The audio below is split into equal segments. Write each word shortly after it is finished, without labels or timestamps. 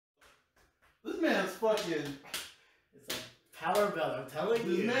This man's fucking... It's a power belt, I'm telling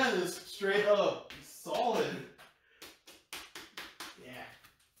you. This man is straight up solid. Yeah.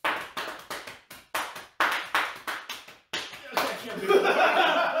 I can't believe it.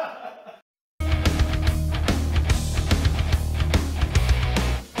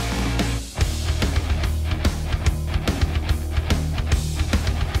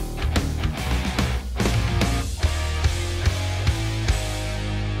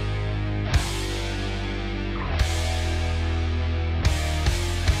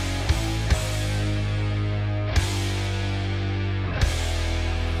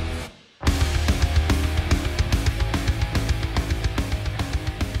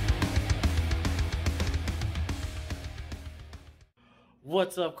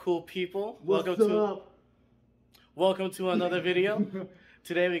 What's up, cool people? Welcome to another video.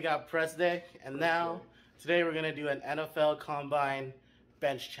 Today we got press day, and now today we're gonna do an NFL Combine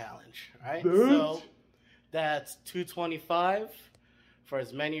bench challenge. All right, so that's 225 for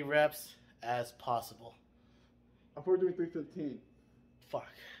as many reps as possible. I thought we were doing 315. Fuck.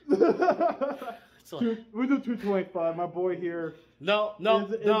 We do 225. My boy here. No.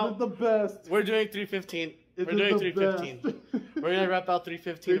 Is the best. We're doing 315. We're doing 315. We're gonna rep out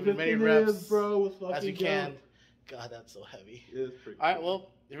 315 with as many reps as we can. God, that's so heavy. It is pretty. All right,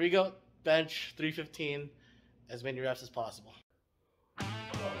 well, here we go. Bench 315, as many reps as possible.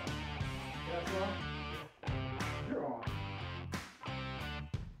 You're on.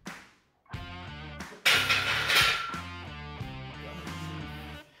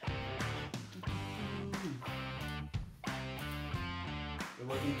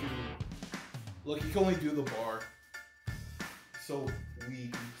 Look, he can only do the bar. So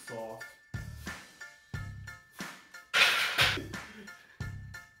weak and soft.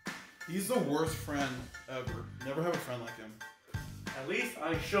 He's the worst friend ever. Never have a friend like him. At least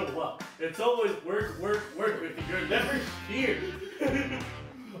I show up. It's always work if you're never here.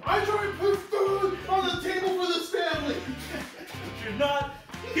 I try to put food on the table for this family. But you're not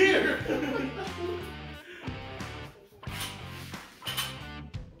here.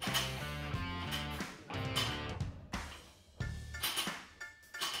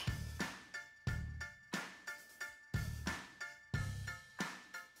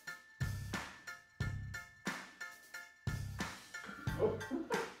 Oh,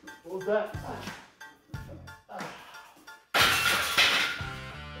 what was that?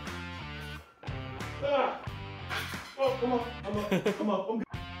 Oh, come on. I'm up.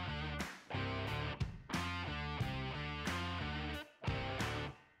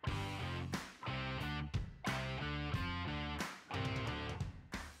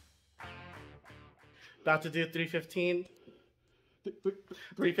 About to do 315.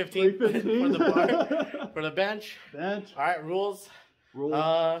 315 for the bar, for the bench. Bench. All right, rules.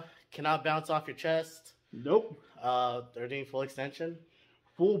 Cannot bounce off your chest. Nope. They're doing full extension.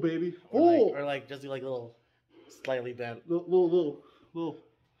 Full, baby. Full. Or like just do like little slightly bent. Little,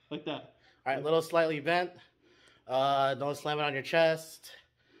 like that. All right, little slightly bent. Don't slam it on your chest.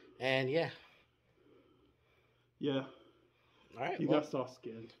 And yeah. Yeah. All right. You got soft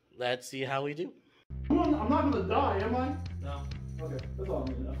skin. Let's see how we do. I'm not gonna die, am I? No. Okay, that's all I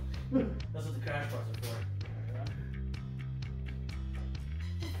need to know. That's what the crash bars are for.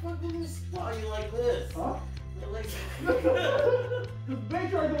 What did this spot you like this? Huh? Like Just make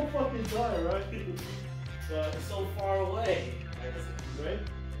sure I don't fucking die, right? it's so far away. Ready?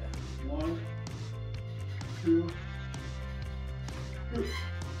 Yeah. 1, 2, 3.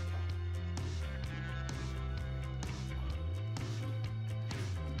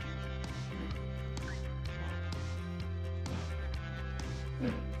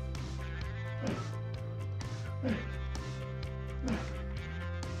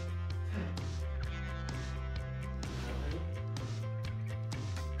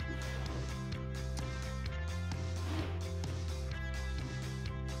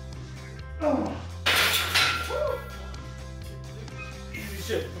 Easy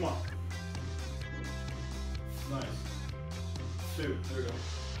shit, come on. Nice. 2, there we go.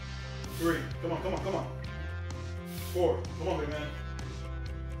 3, come on. 4, come on, big man.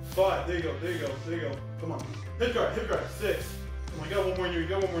 5, there you go. Come on. Hip drive. 6. Come on, you got one more in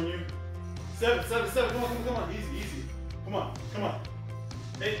you. 7, come on. Easy. Come on.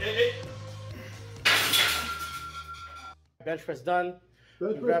 8. Bench press done.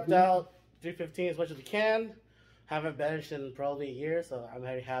 We wrapped out 315 as much as we can. Haven't benched in probably a year, so I'm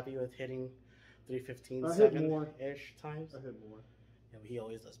very happy with hitting 315 7-ish times. I hit more. Yeah, he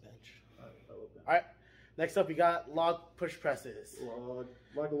always does bench. I love that. All right, next up we got log push presses.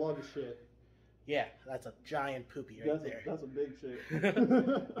 Like a log of shit. Yeah, that's a giant poopy right there. That's a big shit.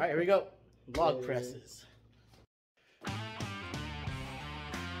 All right, here we go. log presses.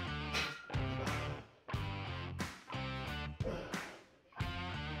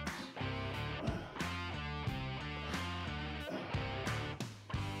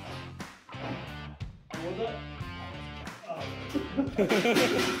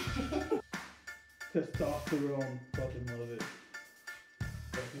 Testosterone, fucking love it.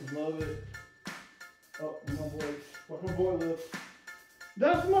 Fucking love it. Oh, my boy. Where's my boy live?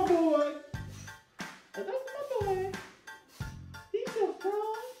 That's my boy! That's my boy! He's so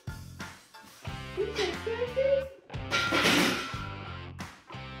strong! He's so sexy!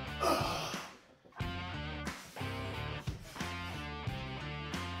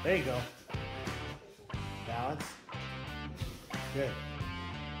 There you go. Balance. Good.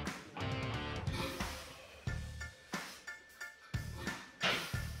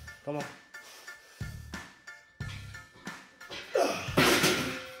 Come on.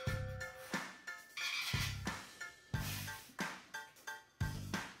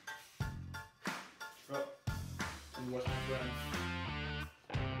 Bro, I'm watching my friend.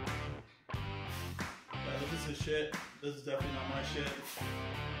 Yeah, this is his shit. This is definitely not my shit. It's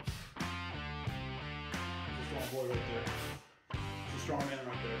a strong boy right there. It's a strong man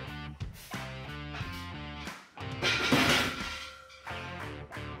right there.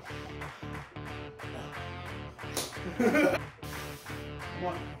 Come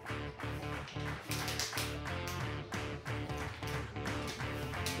on.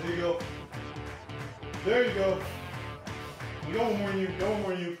 There you go. There you go. You got one more in you. Got one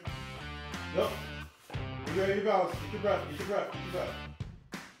more in you. Yep. You ready to balance. Get your breath. Get your breath. Get your breath.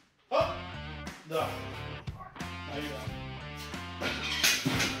 Up. Down. Now you got it.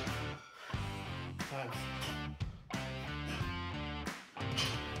 Times.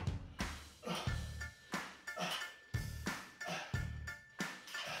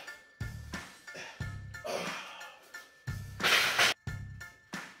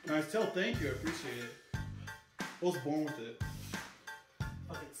 Nice tell, thank you, I appreciate it. I was born with it.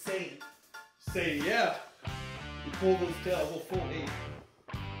 Fucking say it. Say yeah. You pulled his tail, a little full 8.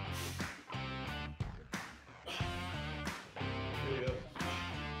 There you go.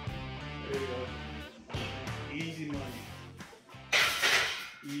 There you go. Easy money.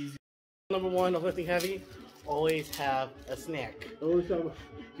 Easy. Number one of lifting heavy, always have a snack. Always have a...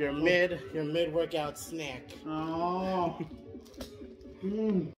 Your mid workout snack. Oh.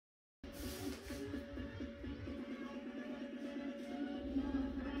 Mmm.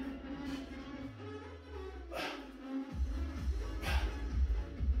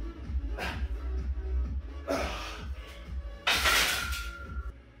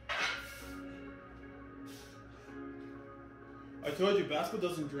 I told you, Basco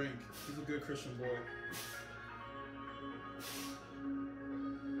doesn't drink. He's a good Christian boy.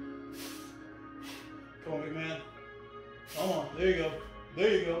 Come on, big man. Come on, there you go. There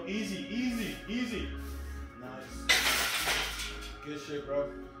you go. Easy, easy, easy. Nice. Good shit, bro.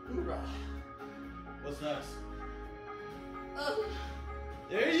 Hoorah. What's next?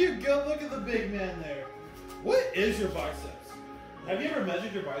 There you go. Look at the big man there. What is your biceps? Have you ever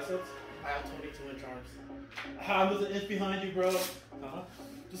measured your biceps? I have 22-inch arms. How was an inch behind you, bro? Uh-huh.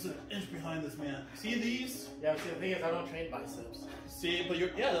 Just an inch behind this man. See these? Yeah, see, the thing is, I don't train biceps. See, but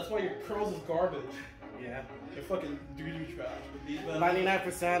that's why your curls is garbage. Yeah. You're fucking doo-doo trash. But these,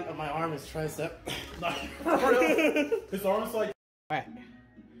 99% of my arm is tricep. Not for real. His arm's like... Alright.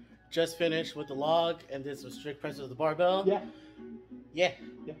 Just finished with the log and did some strict presses with the barbell. Yeah. Yeah.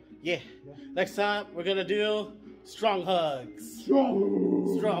 Yeah. Yeah. Yeah. Next time, we're gonna do strong hugs.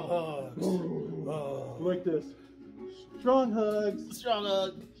 Strong. Strong hugs. Oh. Like this. Strong hugs. Strong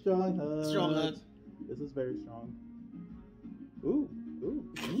hug. Strong hugs. Strong hug. This is very strong. Ooh. Ooh.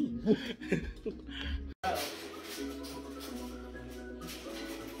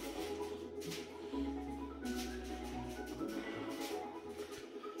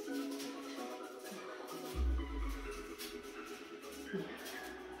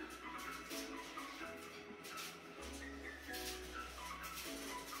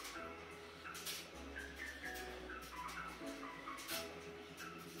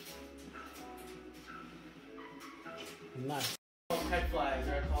 Nice. Head flags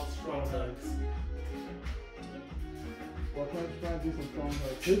are called strong hugs. Well, I'm trying to do some strong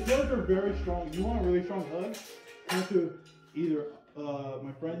hugs. His hugs are very strong. You want a really strong hug? You have to either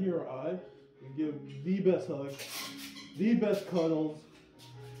my friend here or I can give the best hug, the best cuddles.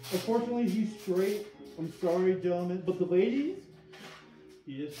 Unfortunately, he's straight. I'm sorry, gentlemen, but the ladies,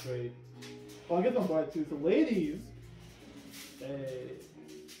 he is straight. Well, I guess I'm bi too. So, ladies, hey,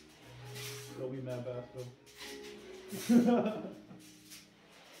 go be mad, Basco.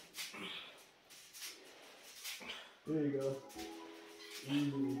 There you go.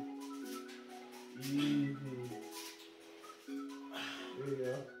 Easy. Easy. There you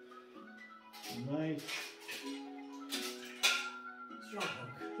go. Nice. Strong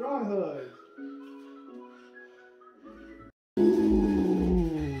hook. Strong hug.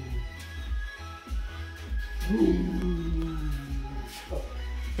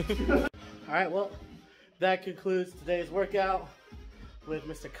 All right, well, that concludes today's workout with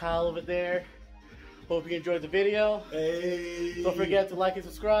Mr. Kyle over there. Hope you enjoyed the video. Hey. Don't forget to like and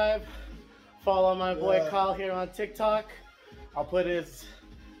subscribe. Follow my boy Kyle here on TikTok. I'll put his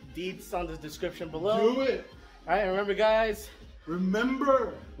deets on the description below. Do it. All right, remember guys,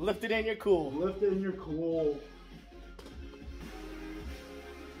 Remember. lift it and you're cool. Lift it and you're cool.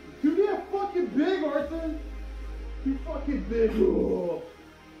 You get fucking big, Arthur. You fucking big. Oh.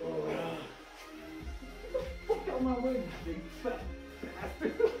 Get the fuck out of my way, you big fat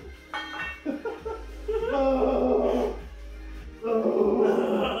bastard.